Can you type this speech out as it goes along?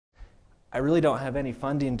I really don't have any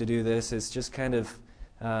funding to do this. It's just kind of,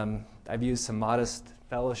 I've used some modest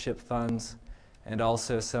fellowship funds and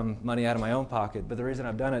also some money out of my own pocket. But the reason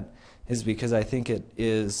I've done it is because I think it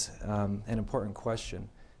is an important question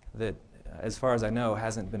that, as far as I know,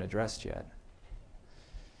 hasn't been addressed yet.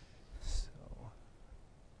 So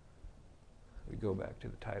we go back to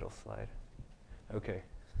the title slide. Okay.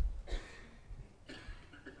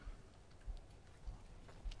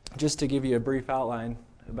 Just to give you a brief outline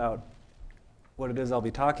about what it is I'll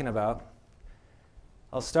be talking about,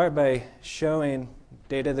 I'll start by showing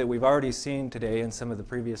data that we've already seen today in some of the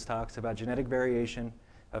previous talks about genetic variation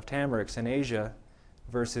of Tamarix in Asia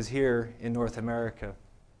versus here in North America.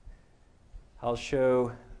 I'll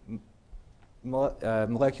show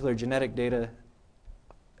molecular genetic data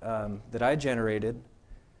that I generated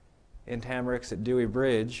in Tamarix at Dewey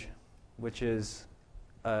Bridge, which is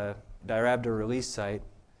a Diorhabda release site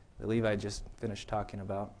that Levi just finished talking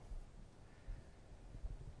about.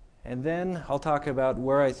 And then I'll talk about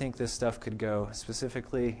where I think this stuff could go,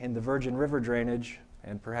 specifically in the Virgin River drainage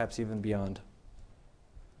and perhaps even beyond.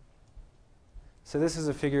 So this is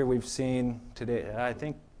a figure we've seen today, I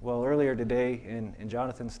think, well, earlier today in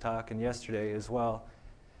Jonathan's talk and yesterday as well.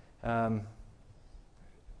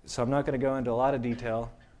 So I'm not going to go into a lot of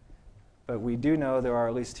detail, but we do know there are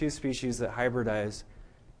at least 2 species that hybridize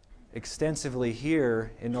extensively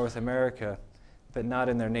here in North America, but not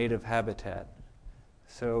in their native habitat.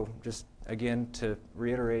 So just again to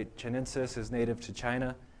reiterate, Chinensis is native to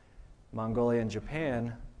China, Mongolia, and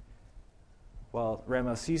Japan, while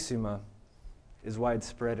Ramosissima is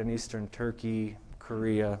widespread in eastern Turkey,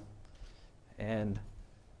 Korea, and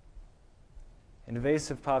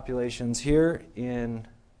invasive populations here in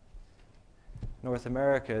North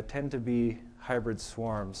America tend to be hybrid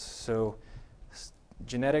swarms. So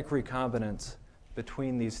genetic recombinants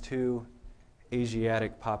between these 2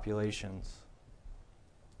 Asiatic populations.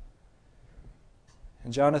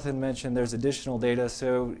 And Jonathan mentioned there's additional data.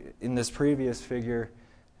 So in this previous figure,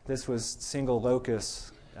 this was single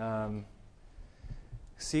locus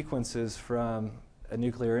sequences from a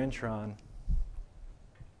nuclear intron.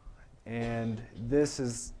 And this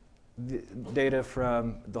is the data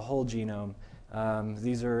from the whole genome.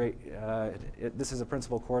 This is a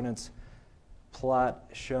principal coordinates plot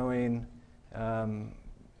showing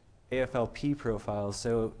AFLP profiles,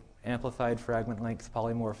 so amplified fragment length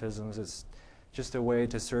polymorphisms. It's just a way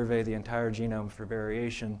to survey the entire genome for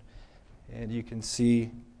variation. And you can see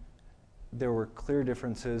there were clear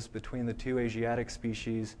differences between the 2 Asiatic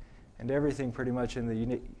species, and everything pretty much in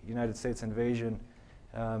the United States invasion,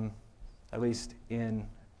 at least in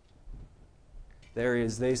the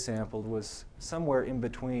areas they sampled, was somewhere in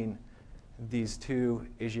between these 2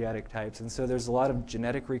 Asiatic types. And so there's a lot of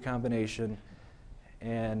genetic recombination,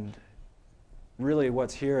 and really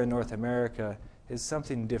what's here in North America is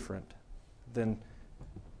something different than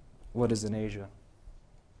what is in Asia.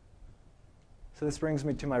 So this brings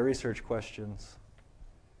me to my research questions.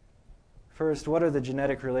 First, what are the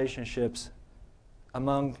genetic relationships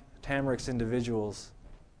among Tamarix individuals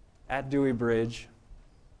at Dewey Bridge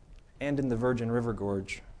and in the Virgin River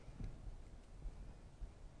Gorge?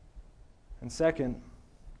 And second,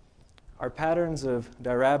 are patterns of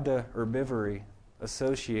Diorhabda herbivory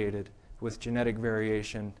associated with genetic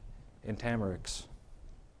variation in Tamarix?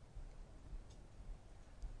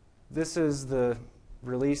 This is the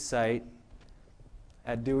release site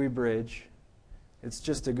at Dewey Bridge. It's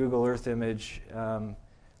just a Google Earth image,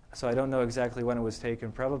 so I don't know exactly when it was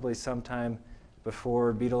taken, probably sometime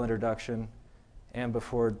before beetle introduction and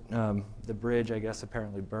before the bridge, I guess,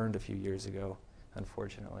 apparently burned a few years ago,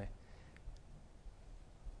 unfortunately.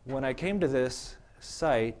 When I came to this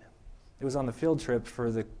site, it was on the field trip for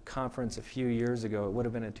the conference a few years ago. It would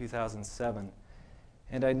have been in 2007.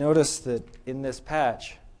 And I noticed that in this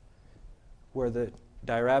patch, where the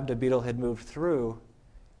Diorhabda beetle had moved through,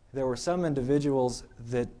 there were some individuals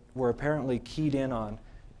that were apparently keyed in on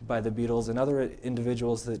by the beetles and other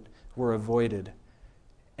individuals that were avoided.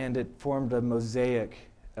 And it formed a mosaic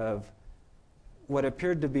of what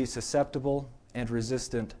appeared to be susceptible and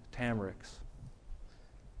resistant Tamarix.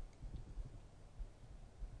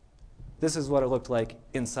 This is what it looked like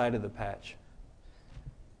inside of the patch.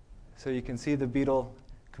 So you can see the beetle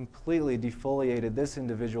completely defoliated this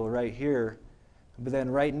individual right here, but then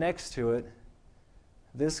right next to it,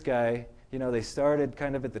 this guy, you know, they started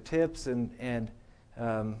kind of at the tips, and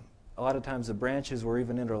a lot of times the branches were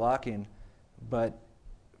even interlocking, but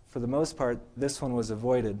for the most part, this one was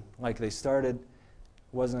avoided. Like they started,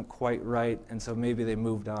 wasn't quite right, and so maybe they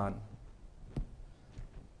moved on.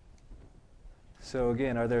 So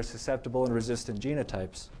again, are there susceptible and resistant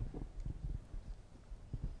genotypes?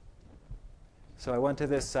 So I went to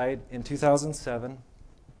this site in 2007.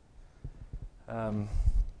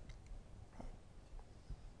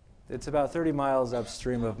 It's about 30 miles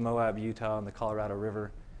upstream of Moab, Utah, on the Colorado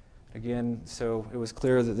River. Again, so it was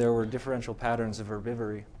clear that there were differential patterns of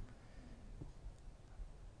herbivory.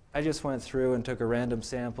 I just went through and took a random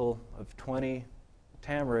sample of 20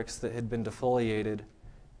 Tamarix that had been defoliated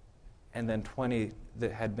and then 20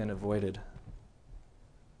 that had been avoided.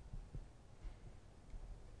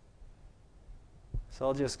 So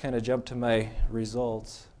I'll just kind of jump to my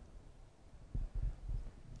results.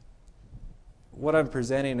 What I'm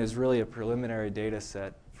presenting is really a preliminary data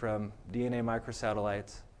set from DNA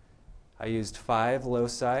microsatellites. I used 5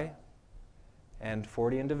 loci and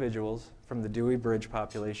 40 individuals from the Dewey Bridge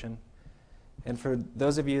population. And for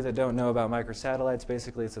those of you that don't know about microsatellites,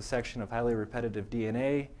 basically it's a section of highly repetitive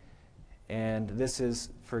DNA. And this is,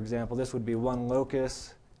 for example, this would be one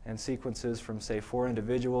locus and sequences from, say, 4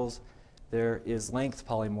 individuals. There is length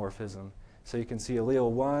polymorphism. So you can see allele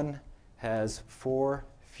 1 has 2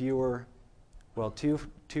 fewer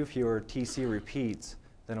TC repeats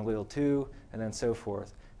than allele 2, and then so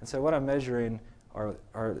forth. And so what I'm measuring are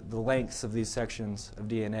the lengths of these sections of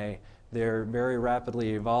DNA. They're very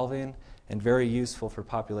rapidly evolving and very useful for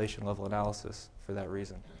population level analysis for that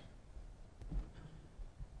reason.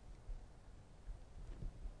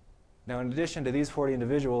 Now, in addition to these 40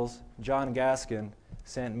 individuals, John Gaskin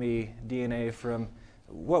sent me DNA from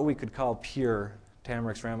what we could call pure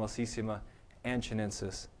Tamarix ramosissima and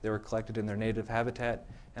chinensis. They were collected in their native habitat,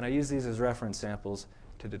 and I use these as reference samples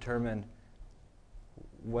to determine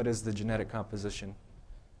what is the genetic composition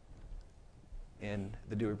in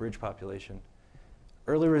the Dewey Bridge population.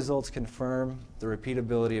 Early results confirm the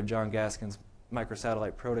repeatability of John Gaskin's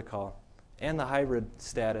microsatellite protocol and the hybrid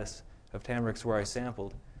status of Tamarix where I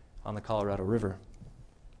sampled on the Colorado River.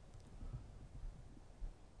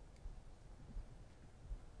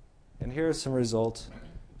 And here are some results.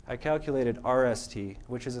 I calculated RST,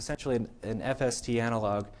 which is essentially an FST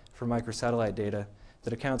analog for microsatellite data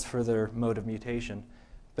that accounts for their mode of mutation.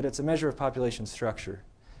 But it's a measure of population structure.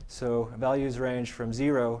 So values range from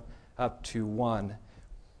 0 up to 1.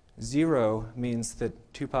 0 means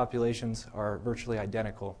that 2 populations are virtually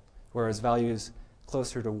identical, whereas values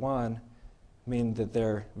closer to 1 mean that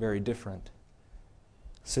they're very different.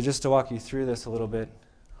 So just to walk you through this a little bit,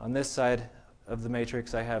 on this side of the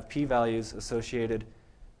matrix I have p-values associated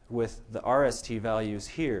with the RST values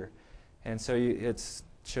here. And so it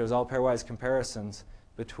shows all pairwise comparisons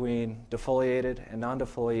between defoliated and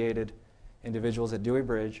non-defoliated individuals at Dewey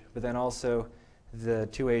Bridge, but then also the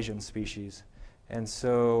 2 Asian species. And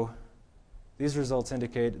so these results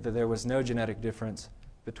indicate that there was no genetic difference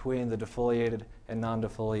between the defoliated and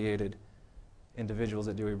non-defoliated individuals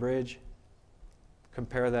at Dewey Bridge.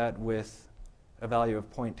 Compare that with a value of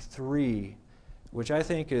 0.3, which I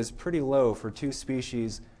think is pretty low for 2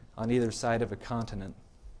 species on either side of a continent.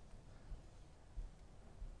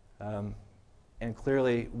 And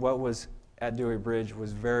clearly, what was at Dewey Bridge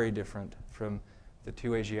was very different from the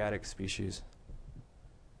 2 Asiatic species.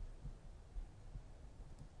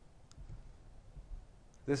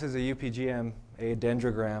 This is a UPGM, a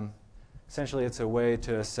dendrogram. Essentially, it's a way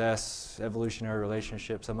to assess evolutionary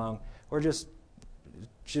relationships among, or just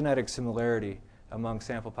genetic similarity among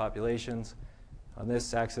sample populations. On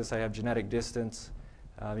this axis, I have genetic distance.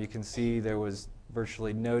 You can see there was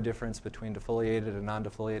virtually no difference between defoliated and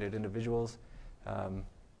non-defoliated individuals.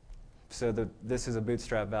 So this is a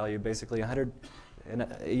bootstrap value, basically 100, and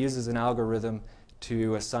it uses an algorithm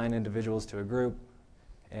to assign individuals to a group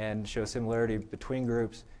and show similarity between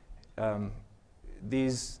groups.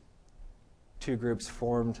 These 2 groups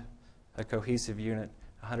formed a cohesive unit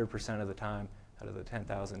 100% of the time out of the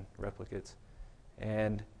 10,000 replicates.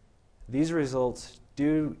 And these results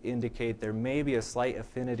do indicate there may be a slight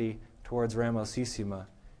affinity towards ramosissima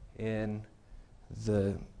in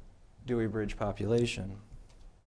the Dewey Bridge population.